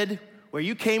you're headed, where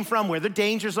you came from, where the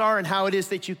dangers are, and how it is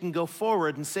that you can go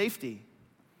forward in safety.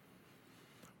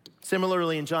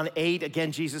 Similarly, in John 8,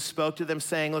 again, Jesus spoke to them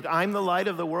saying, look, I'm the light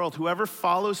of the world. Whoever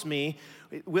follows me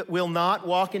will not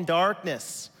walk in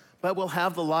darkness, but will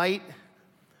have the light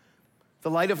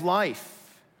of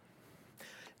life.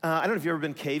 I don't know if you've ever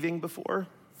been caving before.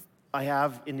 I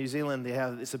have. In New Zealand,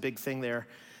 it's a big thing there.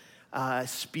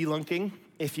 Spelunking.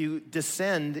 If you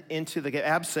descend into the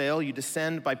abseil, you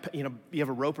descend by, you have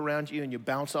a rope around you and you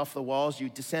bounce off the walls. You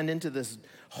descend into this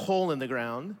hole in the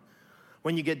ground.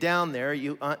 When you get down there,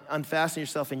 you unfasten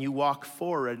yourself and you walk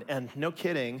forward, and no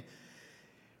kidding,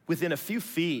 within a few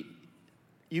feet,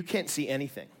 you can't see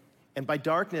anything. And by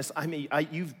darkness, I mean,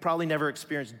 you've probably never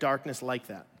experienced darkness like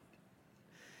that.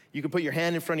 You can put your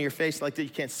hand in front of your face like that,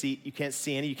 you can't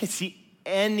see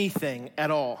anything at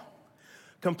all.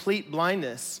 Complete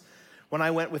blindness. When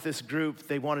I went with this group,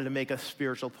 they wanted to make a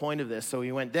spiritual point of this. So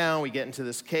we went down, we get into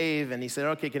this cave, and he said,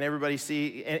 okay, can anybody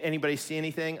see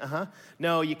anything?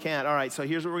 No, you can't. All right, so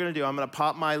here's what we're gonna do. I'm gonna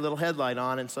pop my little headlight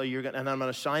on, and I'm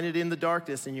gonna shine it in the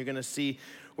darkness, and you're gonna see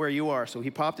where you are. So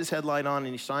he popped his headlight on,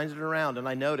 and he shines it around, and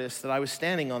I noticed that I was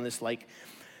standing on this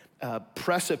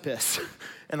precipice,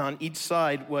 and on each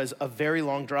side was a very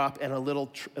long drop and a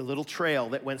little trail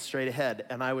that went straight ahead.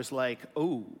 And I was like,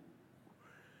 oh,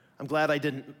 I'm glad I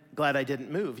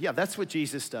didn't move. Yeah, that's what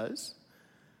Jesus does.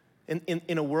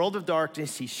 In a world of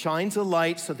darkness, he shines a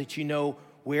light so that you know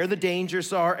where the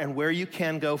dangers are and where you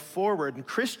can go forward. And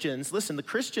Christians, listen, the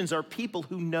Christians are people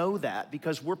who know that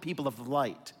because we're people of the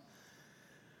light.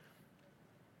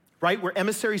 Right? We're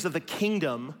emissaries of the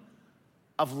kingdom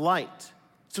of light.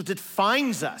 So it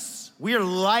defines us. We are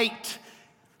light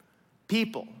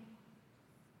people.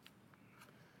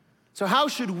 So how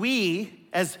should we,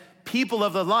 as people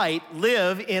of the light,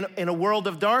 live in a world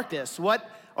of darkness? What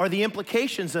are the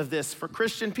implications of this for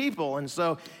Christian people? And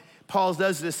so Paul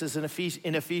does this in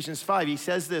Ephesians 5. He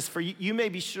says this, for you may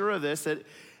be sure of this, that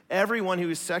everyone who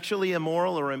is sexually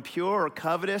immoral or impure or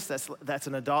covetous,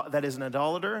 that is an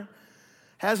idolater,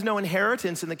 has no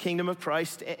inheritance in the kingdom of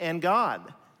Christ and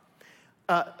God.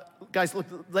 Guys, look,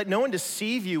 let no one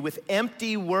deceive you with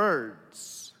empty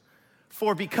words.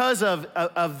 For because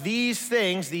of these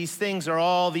things are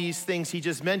all these things he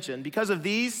just mentioned. Because of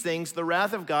these things, the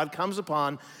wrath of God comes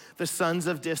upon the sons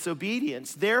of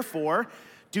disobedience. Therefore,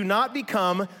 do not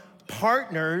become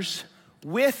partners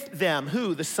with them.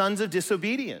 Who? The sons of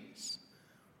disobedience.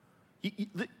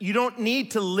 You don't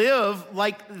need to live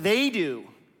like they do.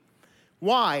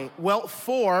 Why? Well,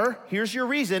 here's your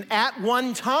reason. At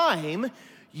one time,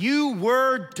 you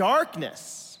were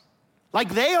darkness,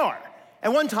 like they are.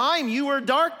 At one time, you were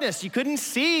darkness. You couldn't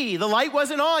see. The light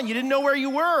wasn't on. You didn't know where you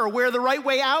were or where the right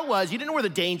way out was. You didn't know where the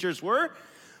dangers were.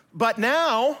 But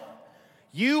now,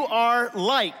 you are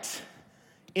light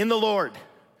in the Lord.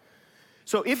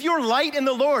 So if you're light in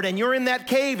the Lord and you're in that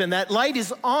cave and that light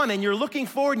is on and you're looking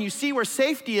forward and you see where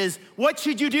safety is, what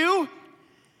should you do?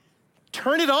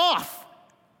 Turn it off,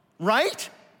 right?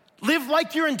 Live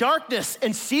like you're in darkness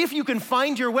and see if you can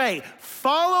find your way.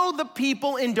 Follow the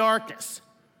people in darkness.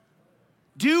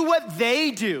 Do what they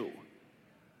do,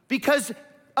 because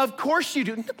of course you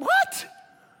do. What?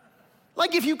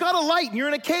 Like if you've got a light and you're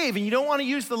in a cave and you don't want to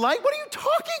use the light, what are you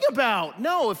talking about?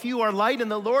 No, if you are light in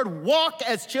the Lord, walk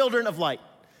as children of light.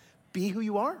 Be who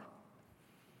you are.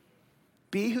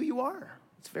 Be who you are.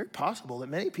 It's very possible that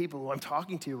many people who I'm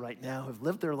talking to right now have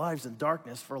lived their lives in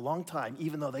darkness for a long time,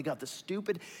 even though they got the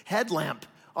stupid headlamp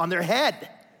on their head.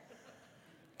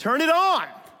 Turn it on.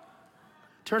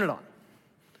 Turn it on.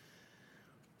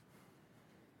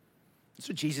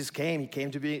 So Jesus came. He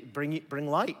came to bring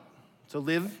light. So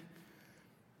live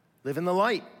in the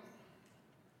light.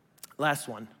 Last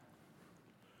one.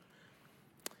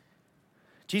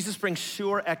 Jesus brings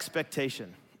sure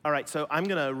expectation. All right, so I'm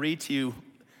going to read to you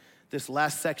this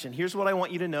last section. Here's what I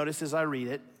want you to notice as I read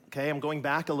it. Okay, I'm going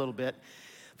back a little bit.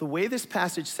 The way this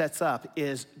passage sets up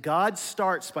is God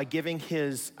starts by giving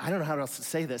his, I don't know how else to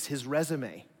say this, his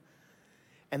resume.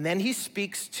 And then he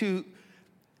speaks to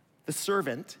the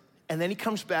servant. And then he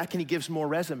comes back and he gives more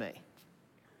resume.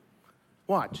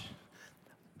 Watch.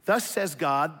 Thus says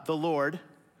God, the Lord.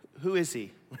 Who is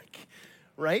he?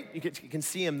 Right? You can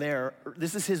see him there.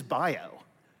 This is his bio.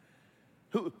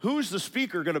 Who's the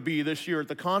speaker going to be this year at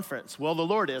the conference? Well, the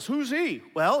Lord is. Who's he?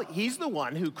 Well, he's the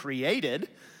one who created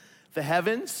the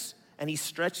heavens, and he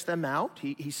stretched them out.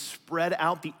 He spread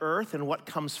out the earth and what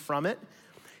comes from it.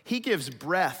 He gives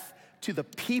breath to the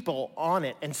people on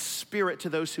it and spirit to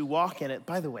those who walk in it.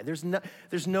 By the way,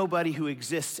 there's nobody who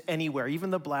exists anywhere.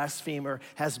 Even the blasphemer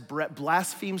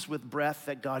blasphemes with breath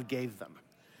that God gave them.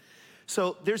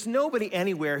 So there's nobody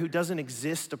anywhere who doesn't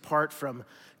exist apart from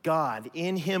God.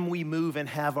 In him we move and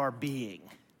have our being.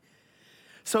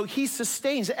 So he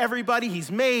sustains everybody.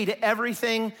 He's made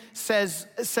everything, says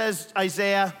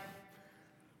Isaiah.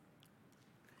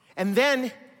 And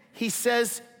then he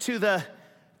says to the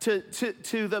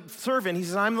servant, he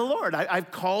says, I'm the Lord.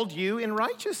 I've called you in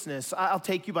righteousness. I'll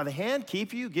take you by the hand,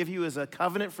 keep you, give you as a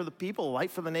covenant for the people, a light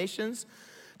for the nations,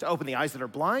 to open the eyes that are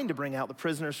blind, to bring out the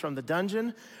prisoners from the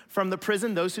dungeon, from the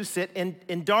prison, those who sit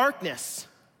in darkness.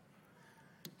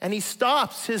 And he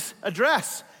stops his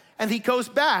address and he goes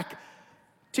back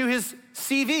to his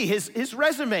CV, his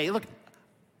resume. Look,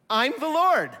 I'm the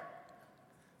Lord.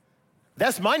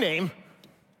 That's my name.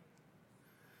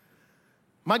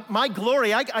 My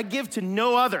glory I give to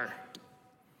no other,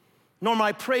 nor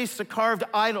my praise to carved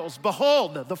idols.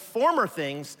 Behold, the former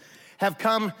things have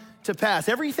come to pass.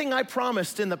 Everything I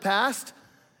promised in the past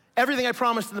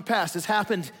has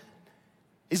happened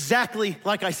exactly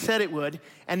like I said it would.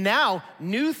 And now,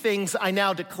 new things I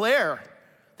now declare,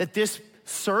 that this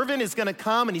servant is gonna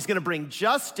come and he's gonna bring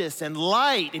justice and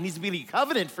light, and he's gonna be a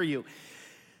covenant for you.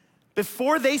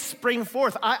 Before they spring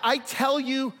forth, I tell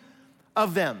you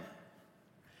of them.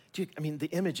 The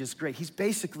image is great. He's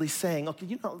basically saying,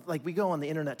 okay, like we go on the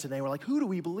internet today, we're like, who do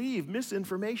we believe?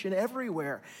 Misinformation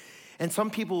everywhere. And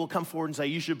some people will come forward and say,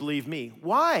 you should believe me.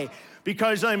 Why?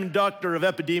 Because I'm a doctor of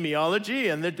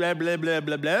epidemiology and the blah, blah, blah,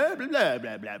 blah, blah, blah, blah,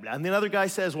 blah, blah, blah. And the other guy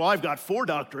says, well, I've got 4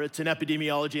 doctorates in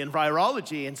epidemiology and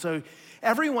virology. And so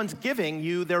everyone's giving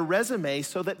you their resume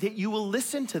so that you will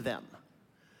listen to them.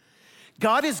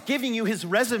 God is giving you his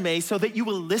resume so that you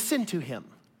will listen to him.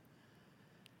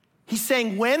 He's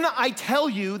saying, when I tell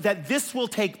you that this will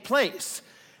take place,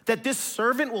 that this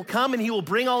servant will come and he will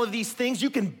bring all of these things, you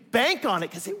can bank on it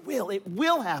because it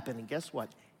will happen. And guess what?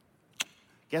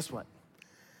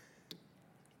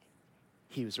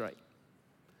 He was right.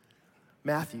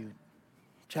 Matthew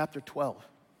chapter 12.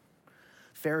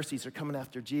 Pharisees are coming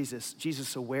after Jesus.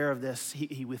 Jesus, aware of this,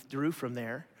 he withdrew from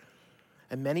there,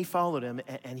 and many followed him,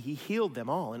 and he healed them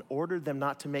all and ordered them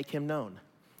not to make him known.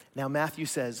 Now Matthew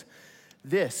says,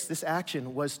 this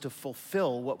action was to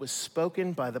fulfill what was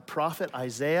spoken by the prophet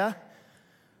Isaiah.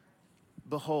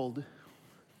 Behold,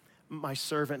 my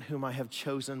servant whom I have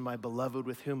chosen, my beloved,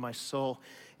 with whom my soul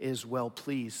is well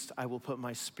pleased. I will put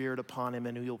my spirit upon him,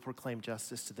 and he will proclaim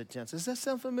justice to the Gentiles. Does that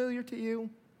sound familiar to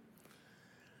you?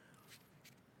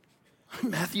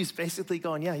 Matthew's basically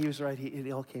going, yeah, he was right. It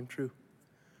all came true.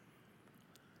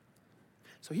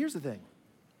 So here's the thing.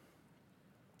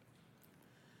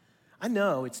 I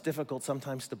know it's difficult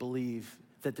sometimes to believe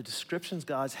that the descriptions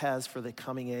God has for the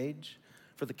coming age,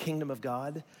 for the kingdom of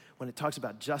God, when it talks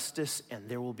about justice and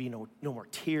there will be no more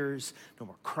tears, no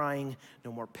more crying,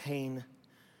 no more pain.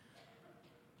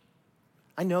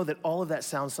 I know that all of that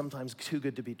sounds sometimes too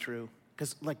good to be true,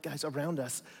 because like guys, around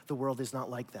us, the world is not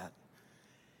like that.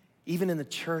 Even in the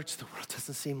church, the world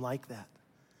doesn't seem like that.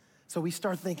 So we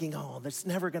start thinking, oh, that's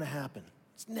never gonna happen.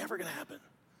 It's never gonna happen.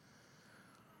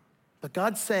 But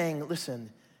God's saying,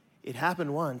 listen, it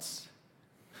happened once.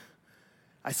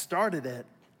 I started it,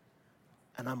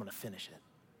 and I'm gonna finish it.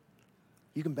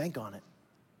 You can bank on it.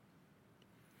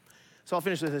 So I'll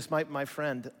finish with this. My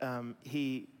friend,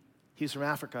 he's from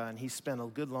Africa, and he spent a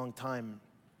good long time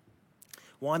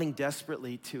wanting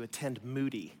desperately to attend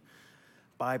Moody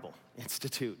Bible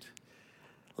Institute.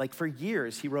 Like for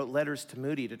years, he wrote letters to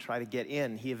Moody to try to get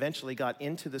in. He eventually got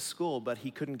into the school, but he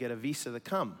couldn't get a visa to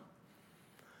come.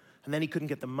 And then he couldn't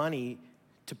get the money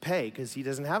to pay because he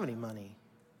doesn't have any money.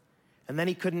 And then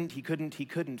he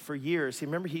couldn't for years.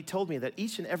 Remember, he told me that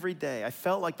each and every day, I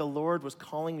felt like the Lord was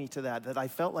calling me to that I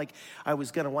felt like I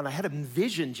was gonna I had a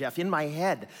vision, Jeff, in my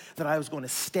head that I was going to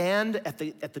stand at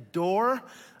the door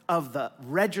of the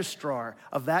registrar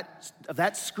of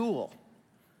that school.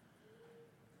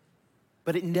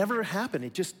 But it never happened.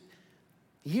 It just,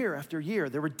 year after year,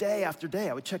 there were day after day,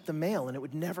 I would check the mail and it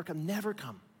would never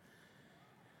come.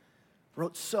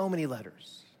 Wrote so many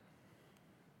letters.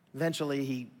 Eventually,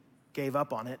 he gave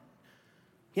up on it.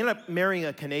 He ended up marrying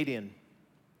a Canadian.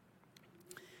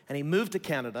 And he moved to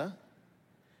Canada,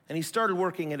 and he started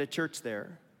working at a church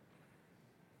there.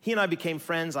 He and I became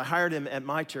friends. I hired him at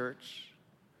my church.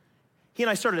 He and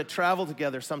I started to travel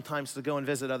together sometimes to go and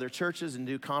visit other churches and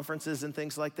do conferences and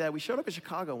things like that. We showed up in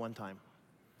Chicago one time,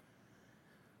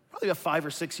 probably about 5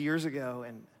 or 6 years ago,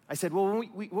 and I said, well,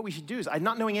 what we should do is, I'm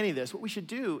not knowing any of this, what we should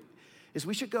do is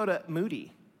we should go to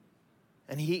Moody.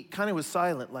 And he kind of was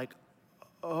silent, like,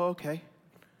 oh, okay.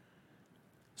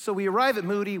 So we arrive at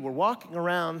Moody, we're walking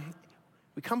around,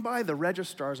 we come by the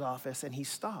registrar's office, and he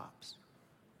stops.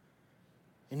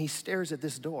 And he stares at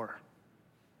this door.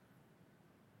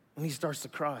 And he starts to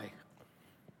cry.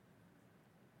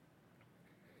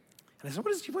 And I said,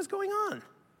 what's going on?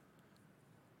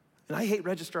 And I hate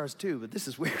registrars too, but this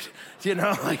is weird.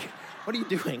 Like, what are you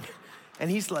doing?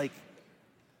 And he's like,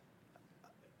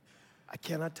 I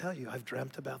cannot tell you. I've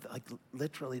dreamt about that, like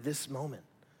literally this moment.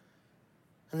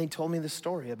 And he told me the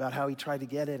story about how he tried to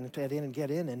get in,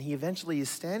 and he eventually is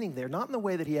standing there, not in the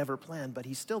way that he ever planned, but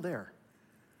he's still there.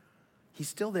 He's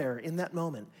still there in that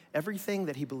moment. Everything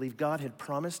that he believed God had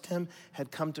promised him had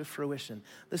come to fruition.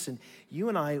 Listen, you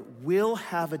and I will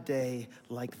have a day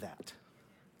like that.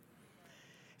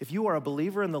 If you are a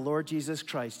believer in the Lord Jesus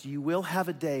Christ, you will have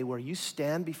a day where you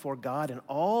stand before God and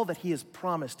all that he has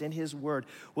promised in his word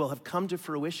will have come to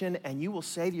fruition, and you will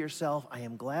say to yourself, I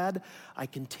am glad I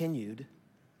continued.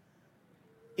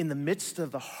 In the midst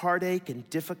of the heartache and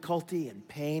difficulty and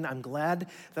pain, I'm glad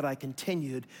that I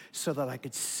continued so that I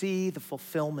could see the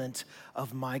fulfillment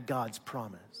of my God's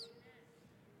promise.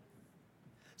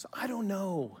 So I don't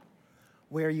know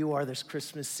where you are this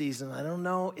Christmas season. I don't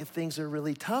know if things are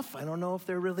really tough. I don't know if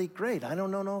they're really great. I don't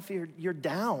know if you're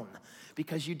down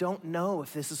because you don't know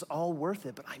if this is all worth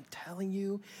it. But I'm telling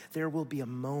you, there will be a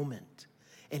moment.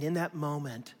 And in that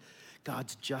moment,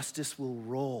 God's justice will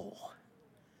roll.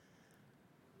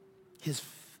 His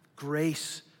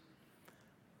grace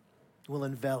will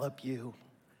envelop you.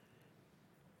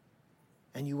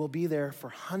 And you will be there for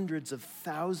hundreds of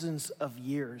thousands of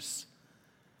years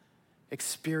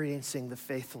experiencing the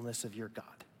faithfulness of your God.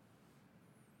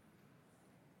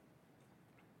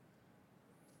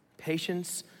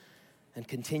 Patience and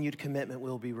continued commitment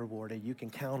will be rewarded. You can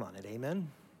count on it. Amen?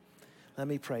 Let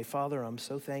me pray. Father, I'm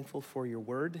so thankful for your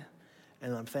word,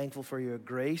 and I'm thankful for your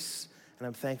grace, and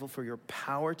I'm thankful for your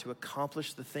power to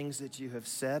accomplish the things that you have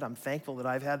said. I'm thankful that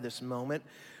I've had this moment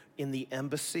in the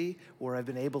embassy where I've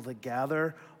been able to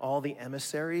gather all the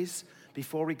emissaries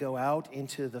before we go out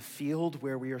into the field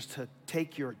where we are to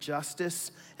take your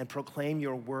justice and proclaim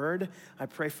your word. I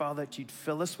pray, Father, that you'd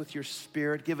fill us with your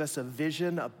spirit, give us a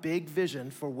vision, a big vision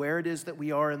for where it is that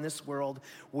we are in this world,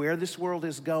 where this world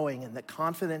is going, and the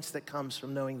confidence that comes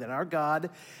from knowing that our God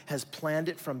has planned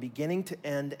it from beginning to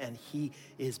end, and he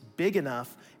is big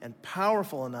enough and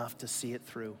powerful enough to see it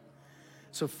through.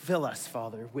 So fill us,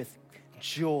 Father, with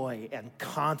joy and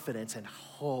confidence and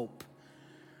hope.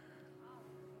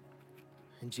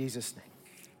 In Jesus'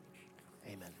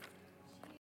 name, amen.